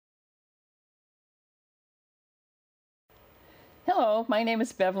Hello, my name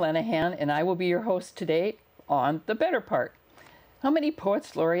is Bev Lenahan, and I will be your host today on The Better Part. How many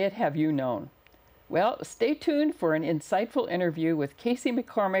Poets Laureate have you known? Well, stay tuned for an insightful interview with Kaecey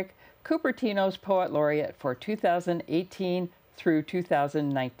McCormick, Cupertino's Poet Laureate for 2018 through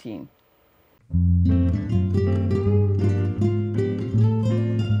 2019.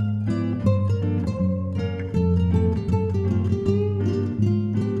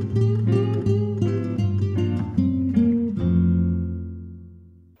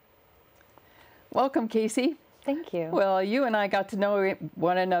 Welcome, Kaecey. Thank you. Well, you and I got to know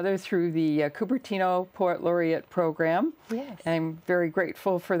one another through the Cupertino Poet Laureate program. Yes. And I'm very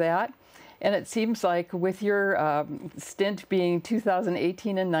grateful for that. And it seems like with your stint being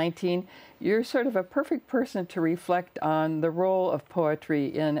 2018 and 19, you're sort of a perfect person to reflect on the role of poetry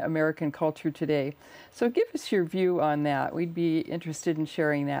in American culture today. So give us your view on that. We'd be interested in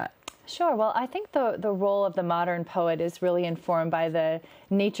sharing that. Sure. Well, I think the role of the modern poet is really informed by the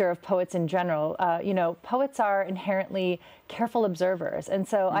nature of poets in general. Poets are inherently careful observers. And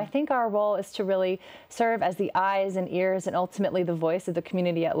so I think our role is to really serve as the eyes and ears and ultimately the voice of the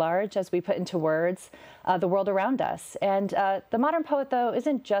community at large as we put into words the world around us. And the modern poet, though,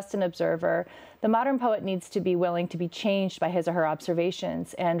 isn't just an observer. The modern poet needs to be willing to be changed by his or her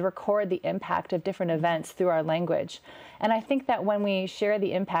observations and record the impact of different events through our language. And I think that when we share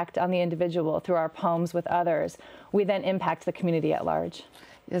the impact on the individual through our poems with others, we then impact the community at large.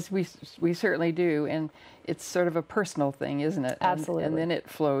 Yes, we certainly do. And it's sort of a personal thing, isn't it? Absolutely. And then it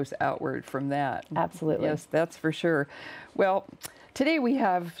flows outward from that. Absolutely. Yes, that's for sure. Well, today we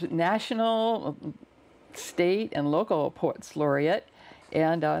have national, state, and local Poets Laureate,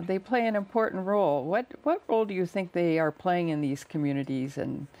 and they play an important role. What role do you think they are playing in these communities,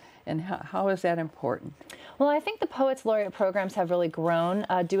 and how is that important? Well, I think the Poets Laureate programs have really grown,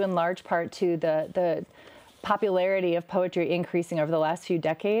 due in large part to the popularity of poetry increasing over the last few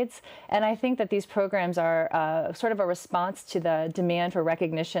decades. And I think that these programs are sort of a response to the demand for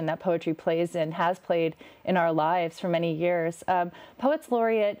recognition that poetry plays and has played in our lives for many years. Poets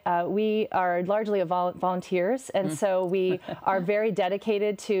Laureate, we are largely volunteers, and so we are very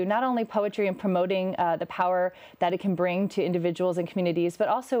dedicated to not only poetry and promoting the power that it can bring to individuals and communities, but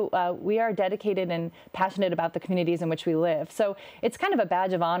also we are dedicated and passionate about the communities in which we live. So it's kind of a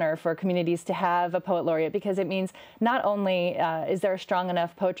badge of honor for communities to have a Poet Laureate, because it means not only is there a strong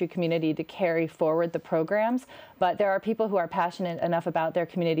enough poetry community to carry forward the programs, but there are people who are passionate enough about their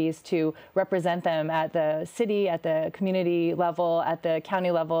communities to represent them at the city, at the community level, at the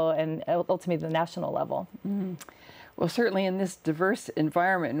county level, and ultimately the national level. Mm-hmm. Well, certainly in this diverse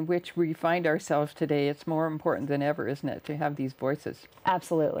environment in which we find ourselves today, it's more important than ever, isn't it, to have these voices?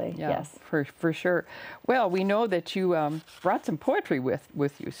 Absolutely, yeah, yes. For sure. Well, we know that you brought some poetry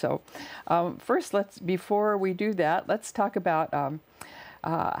with you. So first, before we do that, let's talk about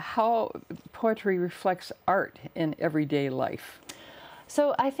how poetry reflects art in everyday life.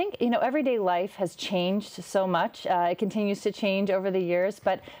 So I think, everyday life has changed so much. It continues to change over the years,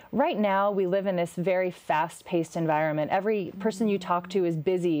 but right now we live in this very fast-paced environment. Every person you talk to is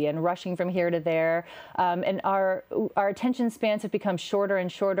busy and rushing from here to there, and our attention spans have become shorter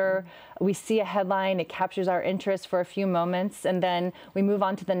and shorter. We see a headline, it captures our interest for a few moments, and then we move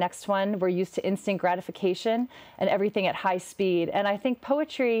on to the next one. We're used to instant gratification and everything at high speed. And I think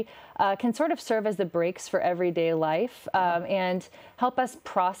poetry can sort of serve as the brakes for everyday life and help us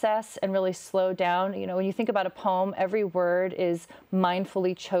process and really slow down. When you think about a poem, every word is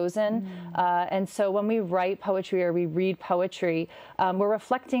mindfully chosen. And so when we write poetry or we read poetry, we're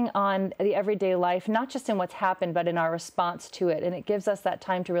reflecting on the everyday life, not just in what's happened, but in our response to it. And it gives us that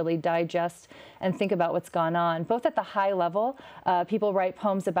time to really digest and think about what's gone on, both at the high level. People write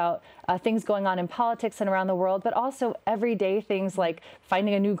poems about things going on in politics and around the world, but also everyday things like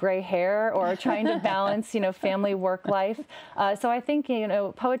finding a new gray hair or trying to balance, family, work life. So I think,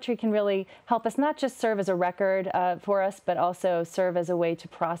 poetry can really help us not just serve as a record for us, but also serve as a way to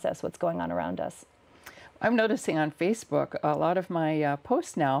process what's going on around us. I'm noticing on Facebook, a lot of my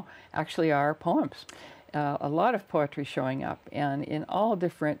posts now actually are poems. A lot of poetry showing up, and in all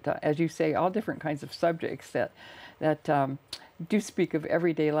different, as you say, all different kinds of subjects that do speak of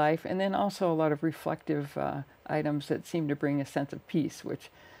everyday life, and then also a lot of reflective items that seem to bring a sense of peace, which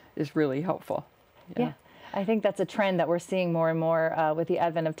is really helpful. Yeah. I think that's a trend that we're seeing more and more with the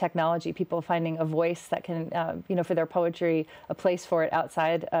advent of technology, people finding a voice that can, for their poetry, a place for it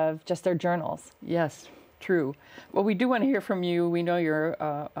outside of just their journals. Yes, true. Well, we do want to hear from you. We know you're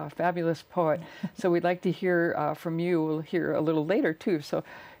a fabulous poet, so we'd like to hear from you. We'll hear a little later, too. So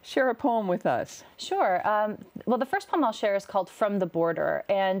share a poem with us. Sure. Well, the first poem I'll share is called From the Border.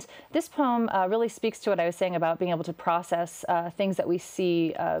 And this poem really speaks to what I was saying about being able to process things that we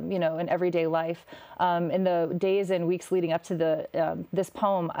see, in everyday life. In the days and weeks leading up to this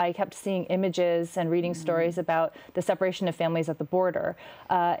poem, I kept seeing images and reading stories about the separation of families at the border.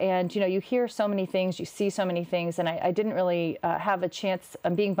 And, you hear so many things, you see so many things, and I didn't really have a chance,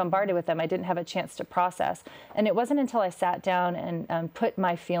 being bombarded with them, I didn't have a chance to process. And it wasn't until I sat down and put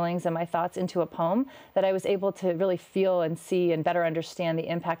my feelings and my thoughts into a poem that I was able to really feel and see and better understand the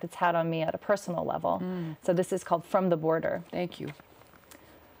impact it's had on me at a personal level. So this is called From the Border. Thank you.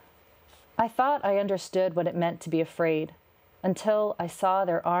 I thought I understood what it meant to be afraid until I saw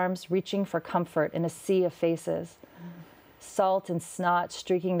their arms reaching for comfort in a sea of faces. Salt and snot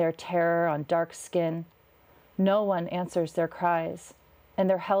streaking their terror on dark skin. No one answers their cries, and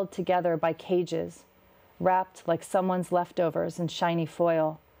they're held together by cages, wrapped like someone's leftovers in shiny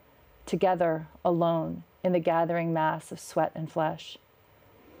foil, together alone in the gathering mass of sweat and flesh.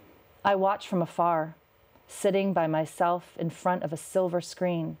 I watch from afar, sitting by myself in front of a silver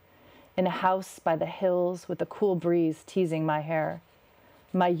screen, in a house by the hills with a cool breeze teasing my hair,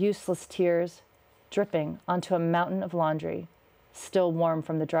 my useless tears dripping onto a mountain of laundry, still warm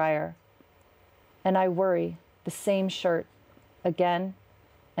from the dryer. And I worry the same shirt again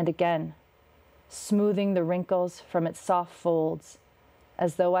and again, smoothing the wrinkles from its soft folds,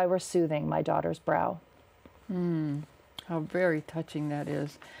 as though I were soothing my daughter's brow. How very touching that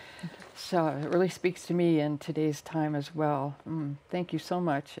is. So it really speaks to me in today's time as well. Thank you so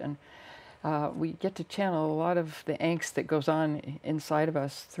much. And we get to channel a lot of the angst that goes on inside of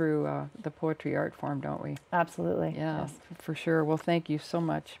us through the poetry art form, don't we? Absolutely. Yeah, Yes. for sure. Well, thank you so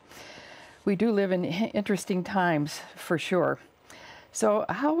much. We do live in interesting times, for sure. So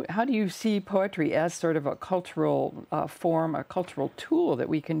how do you see poetry as sort of a cultural form, a cultural tool that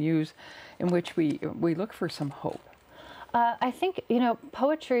we can use in which we look for some hope? I think,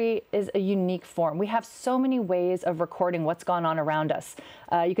 poetry is a unique form. We have so many ways of recording what's gone on around us.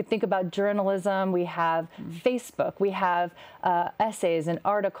 You could think about journalism. We have Facebook. We have essays and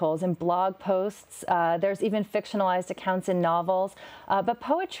articles and blog posts. There's even fictionalized accounts in novels. But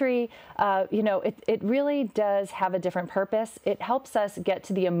poetry, it really does have a different purpose. It helps us get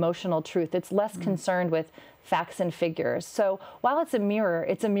to the emotional truth. It's less concerned with facts and figures. So while it's a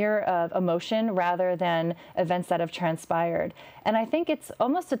mirror of emotion rather than events that have transpired. And I think it's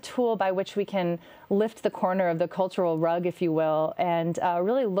almost a tool by which we can lift the corner of the cultural rug, if you will, and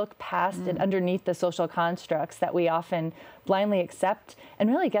really look past and underneath the social constructs that we often blindly accept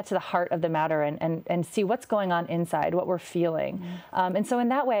and really get to the heart of the matter and see what's going on inside, what we're feeling. And so in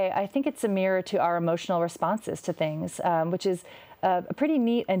that way, I think it's a mirror to our emotional responses to things, which is a pretty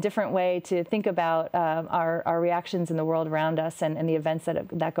neat and different way to think about our reactions in the world around us and the events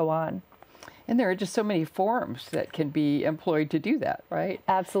that go on. And there are just so many forms that can be employed to do that, right?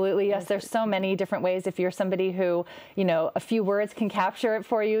 Absolutely, yes. There's so many different ways. If you're somebody who, a few words can capture it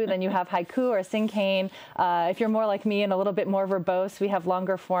for you, then you have haiku or singkane. If you're more like me and a little bit more verbose, we have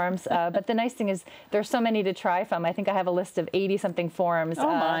longer forms. But the nice thing is there's so many to try from. I think I have a list of 80-something forms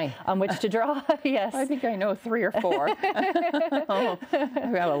on which to draw. Yes. I think I know 3 or 4.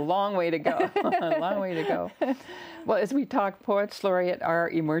 We have a long way to go. A long way to go. Well, as we talk, Poets Laureate are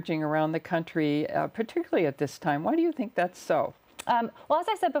emerging around the country, particularly at this time. Why do you think that's so? Well, as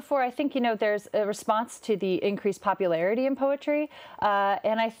I said before, I think, there's a response to the increased popularity in poetry.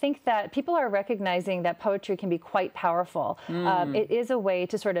 And I think that people are recognizing that poetry can be quite powerful. It is a way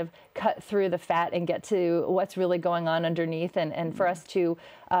to sort of cut through the fat and get to what's really going on underneath and for us to,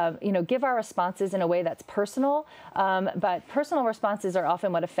 give our responses in a way that's personal. But personal responses are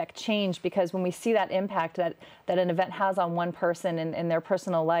often what affect change, because when we see that impact that an event has on one person in their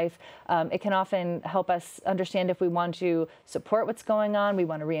personal life, it can often help us understand if we want to support what's going on, we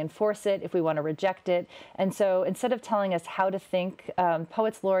want to reinforce it, if we want to reject it. And so instead of telling us how to think,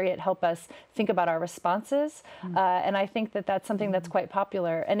 Poets Laureate help us think about our responses. And I think that that's something that's quite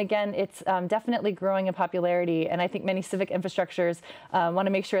popular. And again, it's definitely growing in popularity. And I think many civic infrastructures want to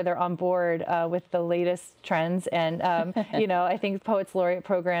make sure they're on board with the latest trends. And, I think Poets Laureate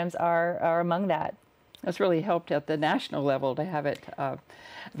programs are among that. That's really helped at the national level to have it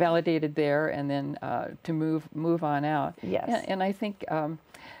validated there and then to move on out. Yes. And I think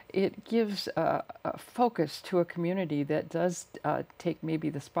it gives a focus to a community that does take maybe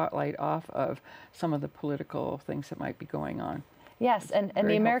the spotlight off of some of the political things that might be going on. Yes, and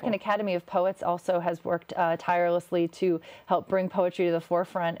the American Academy of Poets also has worked tirelessly to help bring poetry to the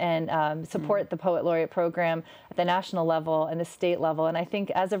forefront and support the Poet Laureate program at the national level and the state level. And I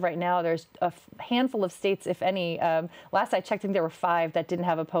think as of right now, there's a handful of states, if any. Last I checked, I think there were 5 that didn't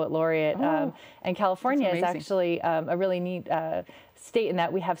have a Poet Laureate. And California is actually a really neat state in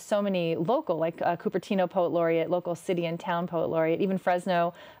that we have so many local, like Cupertino Poet Laureate, local city and town Poet Laureate. Even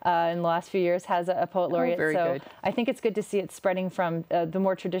Fresno in the last few years has a Poet Laureate. Very good. I think it's good to see it spreading from the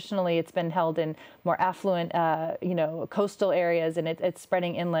more traditionally it's been held in more affluent, coastal areas, and it's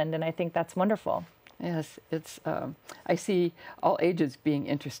spreading inland, and I think that's wonderful. Yes, it's. I see all ages being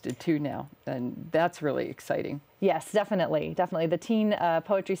interested too now, and that's really exciting. Yes, definitely, definitely. The teen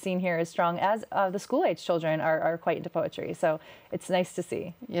poetry scene here is strong, as the school-age children are quite into poetry. So it's nice to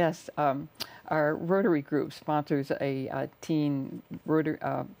see. Yes, our Rotary group sponsors a teen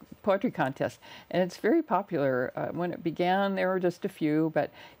poetry contest, and it's very popular. When it began, there were just a few,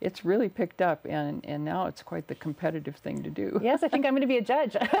 but it's really picked up, and now it's quite the competitive thing to do. Yes, I think I'm going to be a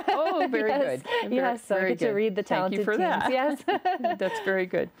judge. Oh, very good. Yes, so I get to read the talented teams. Thank you for that. Yes. That's very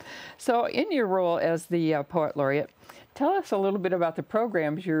good. So in your role as the Poet Laureate, tell us a little bit about the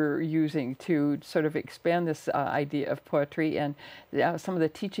programs you're using to sort of expand this idea of poetry, and some of the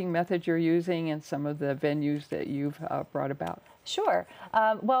teaching methods you're using and some of the venues that you've brought about. Sure.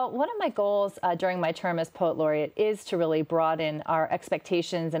 Well, one of my goals during my term as Poet Laureate is to really broaden our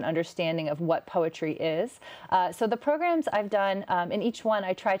expectations and understanding of what poetry is. So the programs I've done, in each one,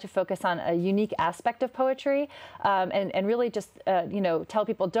 I try to focus on a unique aspect of poetry and really just, tell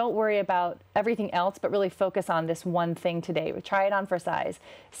people don't worry about everything else, but really focus on this one thing today. Try it on for size.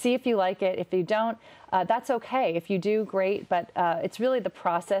 See if you like it. If you don't, that's okay. If you do, great. But it's really the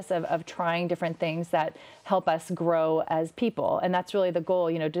process of trying different things that help us grow as people. And that's really the goal,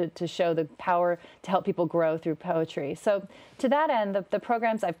 to show the power to help people grow through poetry. So to that end, the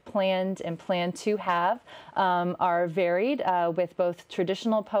programs I've planned and plan to have are varied with both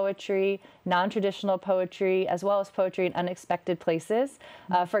traditional poetry, non-traditional poetry, as well as poetry in unexpected places.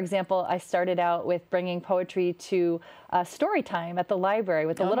 For example, I started out with bringing poetry to story time at the library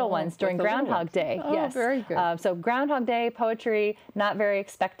with the little ones during Groundhog Day. Oh, yes, very good. So Groundhog Day poetry, not very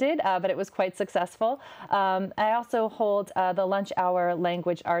expected, but it was quite successful. I also hold the Lunch Hour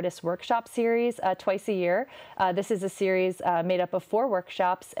Language Artist Workshop series twice a year. This is a series made up of 4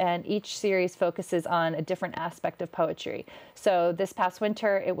 workshops, and each series focuses on a different aspect of poetry. So this past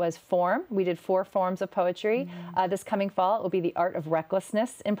winter, it was form. We did 4 forms of poetry. This coming fall, it will be the art of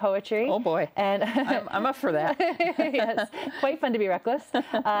recklessness in poetry. Oh boy, and I'm up for that. Yes, quite fun to be reckless.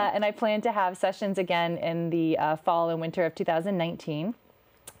 And I plan to have sessions again in the fall and winter of 2019.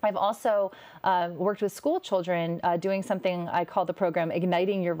 I've also worked with school children doing something I call the program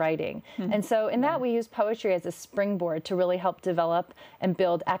Igniting Your Writing. And so in that, we use poetry as a springboard to really help develop and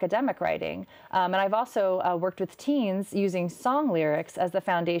build academic writing. And I've also worked with teens using song lyrics as the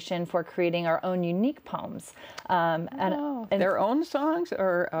foundation for creating our own unique poems. And their own songs,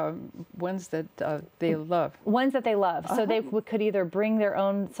 or ones that they love? Ones that they love. So they could either bring their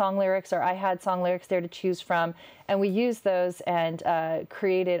own song lyrics, or I had song lyrics there to choose from. And we used those and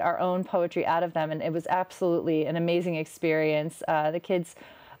created our own poetry out of them. And it was absolutely an amazing experience. The kids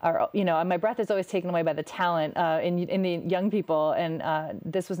are, my breath is always taken away by the talent in the young people, and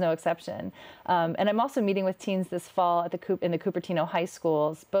this was no exception. And I'm also meeting with teens this fall at in the Cupertino high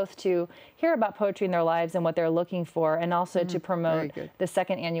schools, both to hear about poetry in their lives and what they're looking for, and also to promote the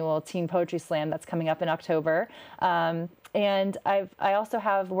 2nd annual Teen Poetry Slam that's coming up in October. And I also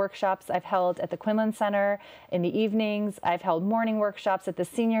have workshops I've held at the Quinlan Center in the evenings. I've held morning workshops at the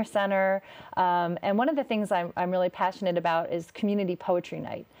Senior Center. And one of the things I'm really passionate about is Community Poetry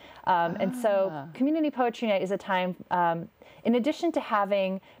Night. And so Community Poetry Night is a time, in addition to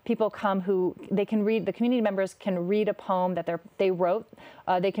having people come who they can read, the community members can read a poem that they wrote.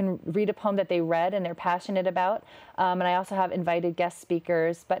 They can read a poem that they read and they're passionate about. And I also have invited guest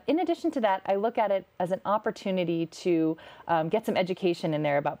speakers. But in addition to that, I look at it as an opportunity to get some education in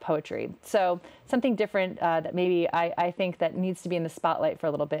there about poetry. So something different that maybe I think that needs to be in the spotlight for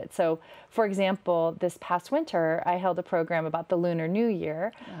a little bit. So for example, this past winter, I held a program about the Lunar New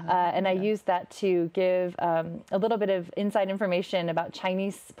Year. And I used that to give a little bit of inside information about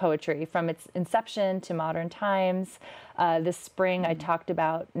Chinese poetry from its inception to modern times. This spring, I talked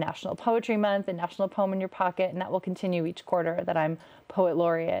about National Poetry Month and National Poem in Your Pocket, and that will continue each quarter that I'm Poet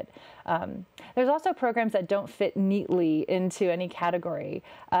Laureate. There's also programs that don't fit neatly into any category.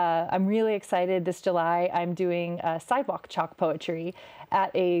 I'm really excited this July. I'm doing sidewalk chalk poetry.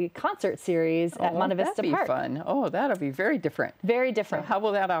 at a concert series at Monte Vista Park. That'd be fun. Oh, that'll be very different. Very different. So how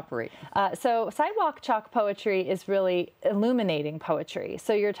will that operate? So sidewalk chalk poetry is really illuminating poetry.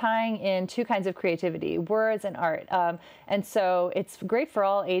 So you're tying in two kinds of creativity, words and art. And so it's great for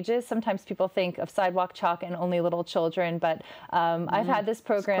all ages. Sometimes people think of sidewalk chalk and only little children, but I've had this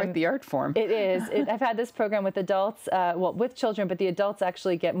program. It's quite the art form. It is. I've had this program with adults, well, with children, but the adults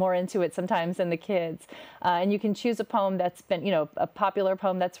actually get more into it sometimes than the kids. And you can choose a poem that's been, a popular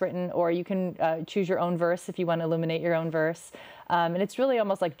poem that's written, or you can choose your own verse if you want to illuminate your own verse. And it's really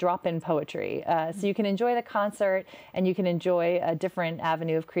almost like drop-in poetry. So you can enjoy the concert and you can enjoy a different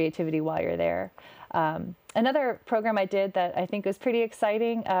avenue of creativity while you're there. Another program I did that I think was pretty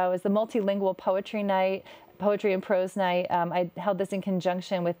exciting was the multilingual poetry night, poetry and prose night. I held this in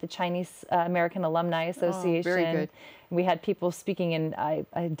conjunction with the Chinese American Alumni Association. Oh, very good. We had people speaking in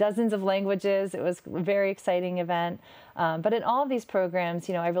dozens of languages. It was a very exciting event. But in all of these programs,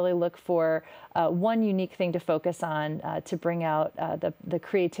 I really look for one unique thing to focus on to bring out the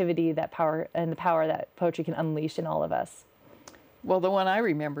creativity, the power that poetry can unleash in all of us. Well, the one I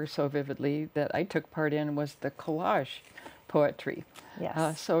remember so vividly that I took part in was the collage poetry.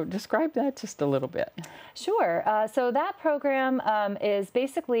 Yes. So describe that just a little bit. Sure. So that program is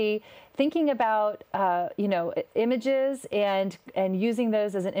basically thinking about images and using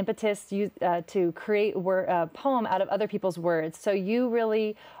those as an impetus to create a poem out of other people's words. So you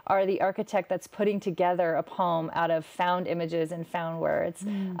really are the architect that's putting together a poem out of found images and found words.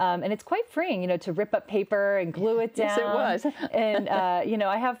 And it's quite freeing, to rip up paper and glue it down. Yes, it was. And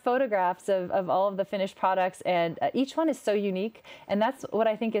I have photographs of all of the finished products, and each one is so unique. And that's what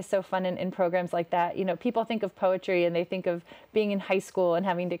I think is so fun in programs like that. People think of poetry and they think of being in high school and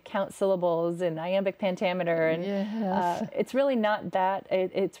having to count syllables and iambic pentameter. And yes. It's really not that.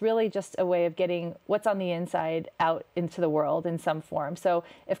 It's really just a way of getting what's on the inside out into the world in some form. So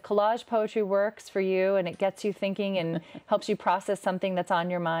if collage poetry works for you and it gets you thinking and helps you process something that's on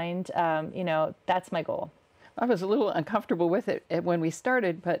your mind, that's my goal. I was a little uncomfortable with it when we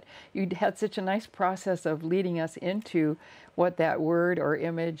started, but you had such a nice process of leading us into what that word or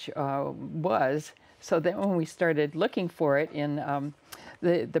image was, so that when we started looking for it in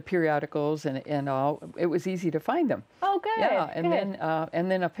the periodicals and all, it was easy to find them. Oh, good. Yeah, and good.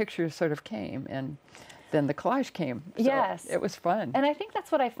 then a picture sort of came, and then the collage came. So yes. It was fun. And I think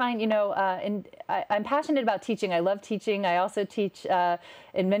that's what I find, and I'm passionate about teaching. I love teaching. I also teach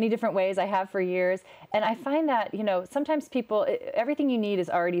in many different ways. I have for years. And I find that, sometimes everything you need is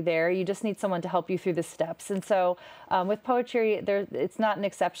already there. You just need someone to help you through the steps. And so with poetry, it's not an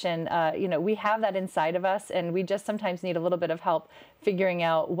exception. We have that inside of us, and we just sometimes need a little bit of help figuring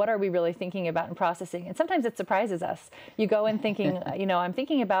out what are we really thinking about and processing. And sometimes it surprises us. You go in thinking, I'm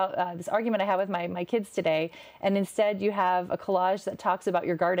thinking about this argument I have with my kids today, and instead you have a collage that talks about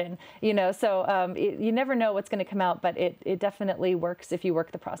your garden. So you never know what's going to come out, but it definitely works if you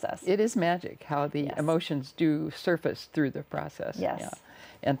work the process. It is magic how the Yes. emotions do surface through the process. Yes. Yeah.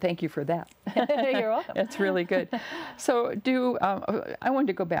 And thank you for that. You're welcome. That's really good. So I wanted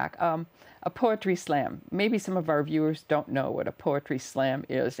to go back. A poetry slam. Maybe some of our viewers don't know what a poetry slam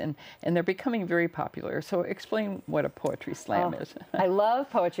is, and they're becoming very popular. So explain what a poetry slam is. I love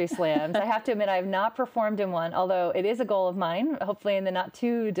poetry slams. I have to admit I have not performed in one, although it is a goal of mine, hopefully in the not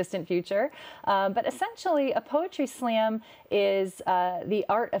too distant future. But essentially, a poetry slam is the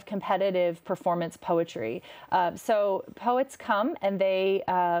art of competitive performance poetry. So poets come and they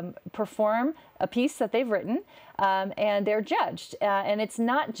perform a piece that they've written, and they're judged. And it's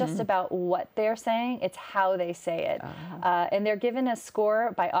not just about what they're saying, it's how they say it. And they're given a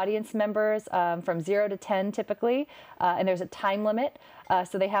score by audience members from 0 to 10 typically, and there's a time limit.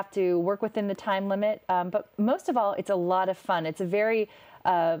 So they have to work within the time limit. But most of all, it's a lot of fun. It's a very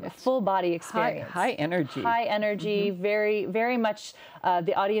full body experience. High energy. High energy, very, very much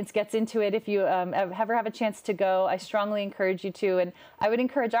the audience gets into it. If you ever have a chance to go, I strongly encourage you to. And I would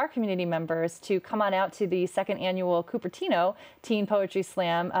encourage our community members to come on out to the second annual Cupertino Teen Poetry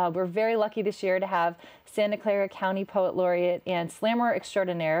Slam. We're very lucky this year to have Santa Clara County Poet Laureate and slammer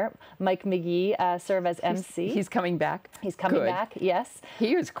extraordinaire Mike McGee serve as MC. He's coming back. He's coming back, yes.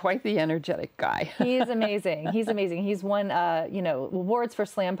 He is quite the energetic guy. He is amazing. He's amazing. He's won awards for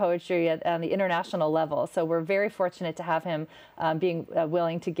slam poetry on the international level. So we're very fortunate to have him being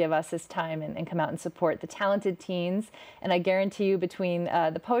willing to give us his time and come out and support the talented teens. And I guarantee you, between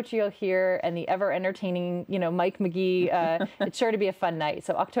the poetry you'll hear and the ever entertaining Mike McGee, it's sure to be a fun night.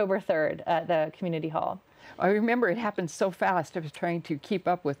 So October 3rd at the Community Hall. I remember it happened so fast. I was trying to keep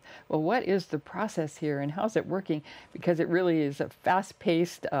up with, well, what is the process here and how's it working? Because it really is a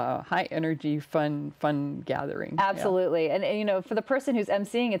fast-paced, high-energy, fun gathering. Absolutely. Yeah. And, you know, for the person who's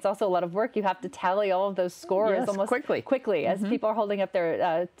emceeing, it's also a lot of work. You have to tally all of those scores yes, almost quickly as people are holding up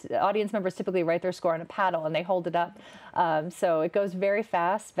their, audience members typically write their score on a paddle and they hold it up. So it goes very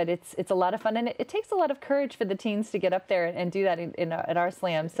fast, but it's a lot of fun. And it takes a lot of courage for the teens to get up there and do that at our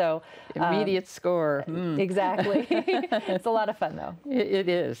slam. So immediate score. Exactly. It's a lot of fun, though. It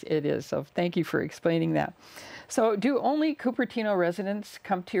is. So thank you for explaining that. So do only Cupertino residents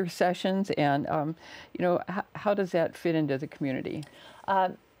come to your sessions? And, you know, how does that fit into the community?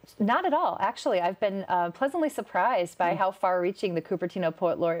 Not at all. Actually, I've been pleasantly surprised by how far-reaching the Cupertino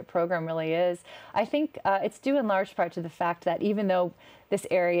Poet Laureate program really is. I think it's due in large part to the fact that even though this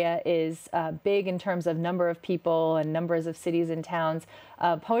area is big in terms of number of people and numbers of cities and towns,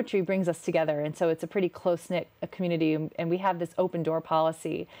 poetry brings us together. And so it's a pretty close-knit community, and we have this open door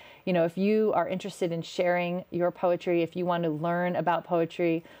policy. You know, if you are interested in sharing your poetry, if you want to learn about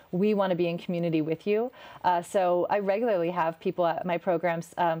poetry, we want to be in community with you. So I regularly have people at my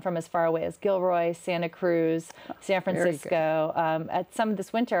programs from as far away as Gilroy, Santa Cruz, San Francisco. At some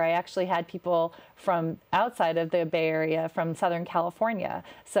this winter, I actually had people from outside of the Bay Area, from Southern California.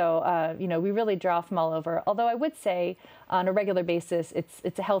 So, you know, we really draw from all over. Although I would say on a regular basis,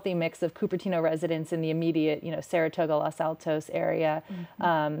 it's a healthy mix of Cupertino residents in the immediate, you know, Saratoga, Los Altos area,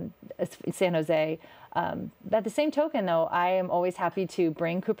 San Jose. At the same token, though, I am always happy to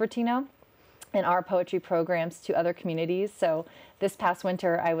bring Cupertino and our poetry programs to other communities. So this past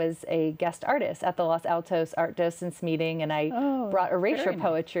winter, I was a guest artist at the Los Altos Art Docents meeting, and I brought erasure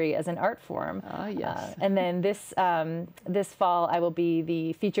poetry as an art form. Yes. And then this fall, I will be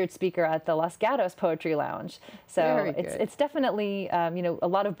the featured speaker at the Los Gatos Poetry Lounge. So it's definitely you know, a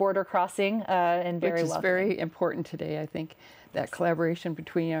lot of border crossing and very welcoming. Which is very important today, I think. That collaboration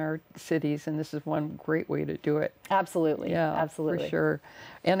between our cities, and this is one great way to do it. Absolutely. Yeah, absolutely. For sure.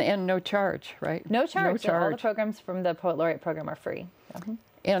 And no charge, right? No charge. No charge. All the programs from the Poet Laureate program are free.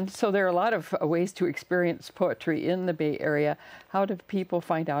 And so there are a lot of ways to experience poetry in the Bay Area. How do people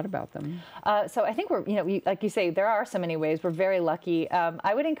find out about them? So I think we're, you know, like you say, there are so many ways. We're very lucky.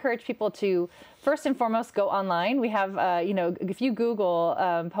 I would encourage people to, first and foremost, go online. We have, you know, if you Google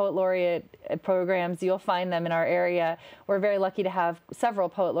Poet Laureate programs, you'll find them in our area. We're very lucky to have several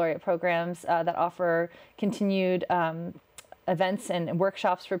Poet Laureate programs that offer continued events and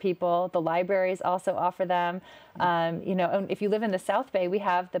workshops for people. The libraries also offer them. You know, if you live in the South Bay, we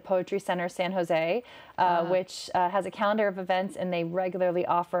have the Poetry Center San Jose, which has a calendar of events, and they regularly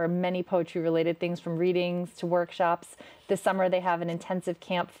offer many poetry-related things from readings to workshops. This summer, they have an intensive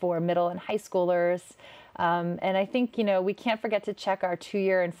camp for middle and high schoolers. And I think, you know, we can't forget to check our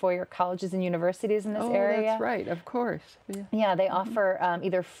 2-year and 4-year colleges and universities in this area. Oh, that's right, of course. Yeah, they offer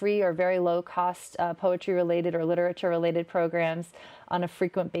either free or very low-cost poetry-related or literature-related programs on a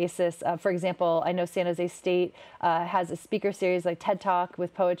frequent basis. For example, I know San Jose State has a speaker series like TED Talk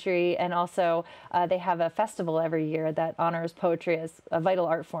with poetry, and also they have a festival every year that honors poetry as a vital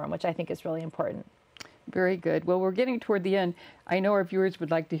art form, which I think is really important. Very good. Well, we're getting toward the end. I know our viewers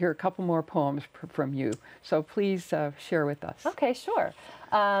would like to hear a couple more poems from you, so please share with us. Okay, sure.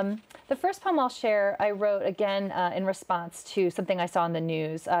 The first poem I'll share, I wrote again in response to something I saw in the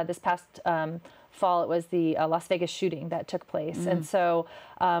news. This past fall, it was the Las Vegas shooting that took place. And so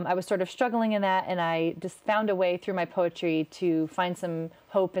I was sort of struggling in that, and I just found a way through my poetry to find some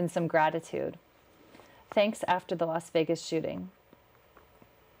hope and some gratitude. Thanks after the Las Vegas shooting.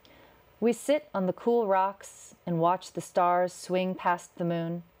 We sit on the cool rocks and watch the stars swing past the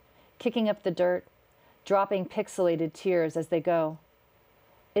moon, kicking up the dirt, dropping pixelated tears as they go.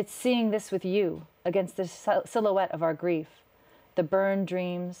 It's seeing this with you against the silhouette of our grief, the burned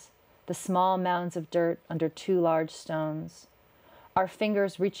dreams, the small mounds of dirt under 2 large stones, our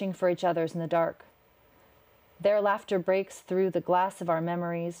fingers reaching for each other's in the dark. Their laughter breaks through the glass of our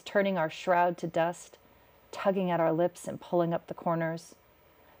memories, turning our shroud to dust, tugging at our lips and pulling up the corners.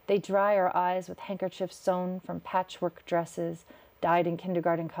 They dry our eyes with handkerchiefs sewn from patchwork dresses dyed in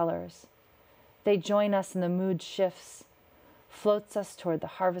kindergarten colors. They join us in the mood shifts, floats us toward the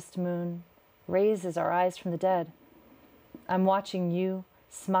harvest moon, raises our eyes from the dead. I'm watching you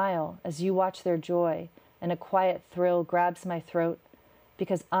smile as you watch their joy, and a quiet thrill grabs my throat,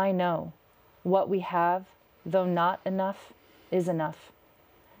 because I know what we have, though not enough, is enough.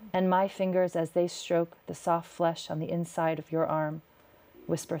 And my fingers, as they stroke the soft flesh on the inside of your arm,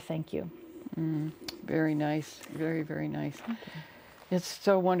 whisper thank you. Very nice. Very, very nice. It's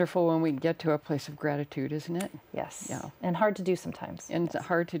so wonderful when we get to a place of gratitude, isn't it? Yes. Yeah. And hard to do sometimes. And yes. it's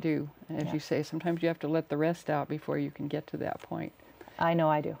hard to do. And as you say, sometimes you have to let the rest out before you can get to that point. I know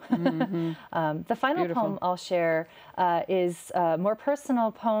I do. Mm-hmm. The final Beautiful. poem I'll share is a more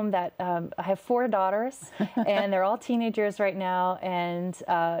personal poem that I have 4 daughters, and they're all teenagers right now. And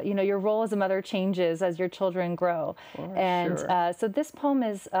you know, your role as a mother changes as your children grow. So this poem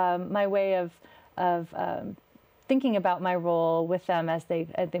is my way of thinking about my role with them as they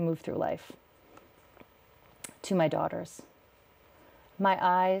move through life. To my daughters. My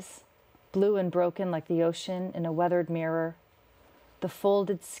eyes, blue and broken like the ocean in a weathered mirror. The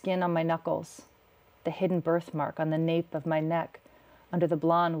folded skin on my knuckles, the hidden birthmark on the nape of my neck under the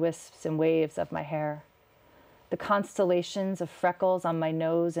blonde wisps and waves of my hair. The constellations of freckles on my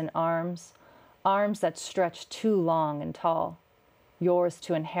nose and arms that stretch too long and tall, yours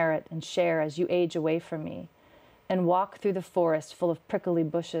to inherit and share as you age away from me, and walk through the forest full of prickly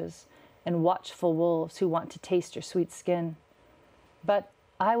bushes and watchful wolves who want to taste your sweet skin. But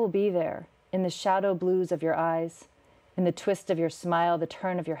I will be there in the shadow blues of your eyes, in the twist of your smile, the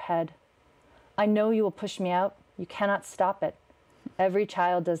turn of your head. I know you will push me out. You cannot stop it. Every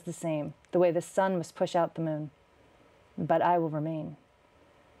child does the same, the way the sun must push out the moon. But I will remain.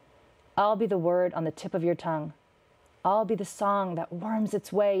 I'll be the word on the tip of your tongue. I'll be the song that worms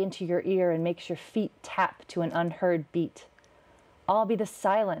its way into your ear and makes your feet tap to an unheard beat. I'll be the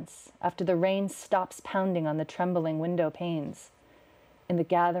silence after the rain stops pounding on the trembling window panes. In the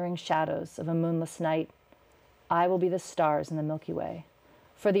gathering shadows of a moonless night, I will be the stars in the Milky Way.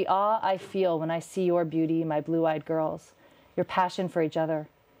 For the awe I feel when I see your beauty, my blue-eyed girls, your passion for each other,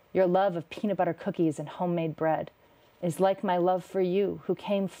 your love of peanut butter cookies and homemade bread, is like my love for you, who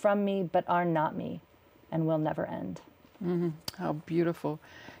came from me but are not me, and will never end. Mm-hmm. How beautiful.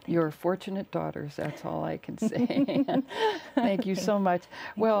 Your fortunate daughters, that's all I can say. Thank you so much.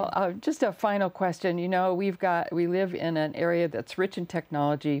 Well, just a final question. You know, we live in an area that's rich in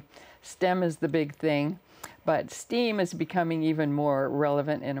technology. STEM is the big thing. But STEAM is becoming even more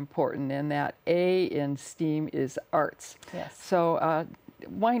relevant and important, and that A in STEAM is arts. Yes. So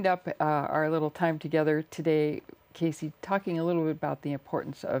wind up our little time together today, Kaecey, talking a little bit about the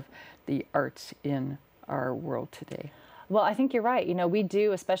importance of the arts in our world today. Well, I think you're right. You know, we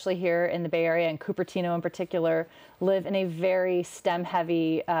do, especially here in the Bay Area and Cupertino in particular, live in a very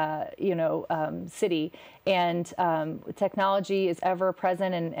STEM-heavy, city. And technology is ever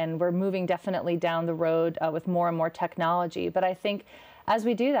present, and we're moving definitely down the road with more and more technology. But I think as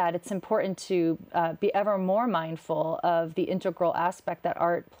we do that, it's important to be ever more mindful of the integral aspect that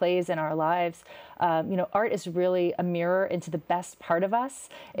art plays in our lives. Art is really a mirror into the best part of us.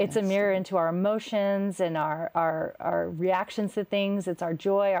 It's a mirror into our emotions and our reactions to things. It's our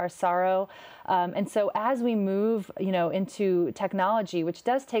joy, our sorrow. And so as we move, into technology, which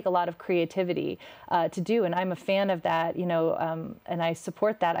does take a lot of creativity to do, and I'm a fan of that, and I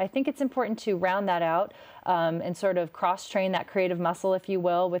support that, I think it's important to round that out and sort of cross-train that creative muscle, if you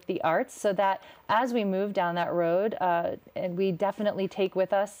will, with the arts, so that as we move down that road, and we definitely take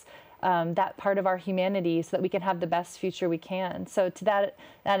with us that part of our humanity so that we can have the best future we can. So to that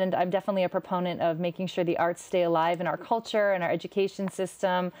end, I'm definitely a proponent of making sure the arts stay alive in our culture, in our education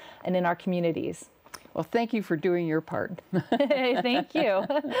system, and in our communities. Well, thank you for doing your part. Thank you.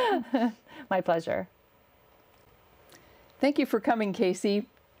 My pleasure. Thank you for coming, Kaecey.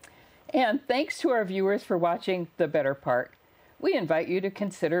 And thanks to our viewers for watching The Better Part. We invite you to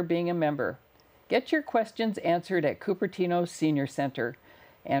consider being a member. Get your questions answered at Cupertino Senior Center.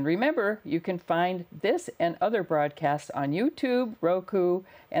 And remember, you can find this and other broadcasts on YouTube, Roku,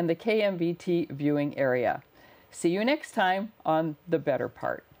 and the KMVT viewing area. See you next time on The Better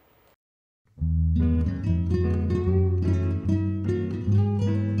Part.